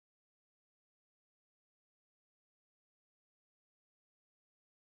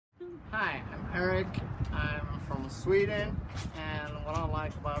Hi, I'm Eric. I'm from Sweden, and what I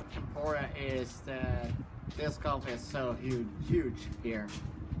like about Emporia is that disc golf is so huge here.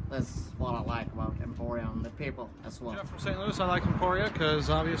 That's what I like about Emporia and the people as well. Jeff from St. Louis. I like Emporia because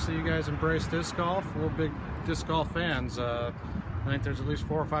obviously you guys embrace disc golf. We're big disc golf fans. I think there's at least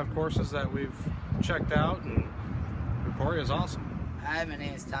 4 or 5 courses that we've checked out, and Emporia is awesome. Hi, my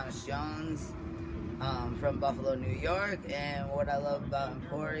name is Thomas Jones. I'm from Buffalo, New York, and what I love about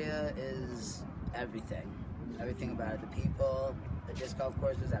Emporia is everything. Everything about it, the people, the disc golf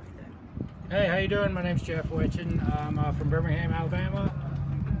courses, everything. Hey, how you doing? My name's Jeff Witchin. I'm from Birmingham, Alabama.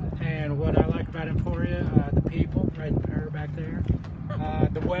 And what I like about Emporia, the people, right back there.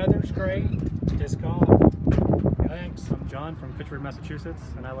 The weather's great, disc golf. Thanks. I'm John from Fitchburg, Massachusetts,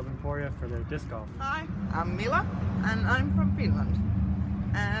 and I love Emporia for their disc golf. Hi, I'm Mila, and I'm from Finland.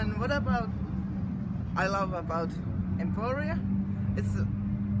 And what I love about Emporia,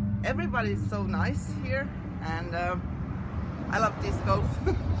 everybody's so nice here, and I love disc golf.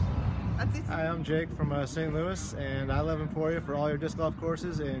 That's it. Hi, I'm Jake from St. Louis, and I love Emporia for all your disc golf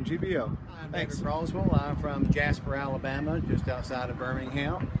courses and GBO. Thanks. David Roswell. I'm from Jasper, Alabama, just outside of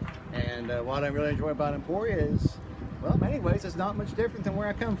Birmingham. And what I really enjoy about Emporia is, well, in many ways, it's not much different than where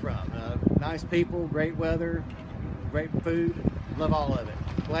I come from. Nice people, great weather, great food. Love all of it.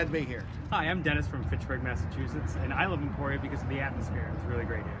 Glad to be here. Hi, I'm Dennis from Fitchburg, Massachusetts, and I love Emporia because of the atmosphere. It's really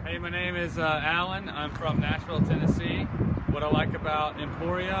great here. Hey, my name is Alan. I'm from Nashville, Tennessee. What I like about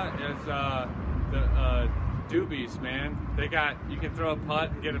Emporia is the doobies, man. You can throw a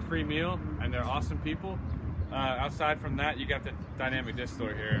putt and get a free meal, and they're awesome people. Outside from that, you got the dynamic disc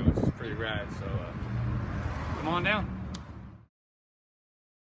store here, which is pretty rad. So come on down.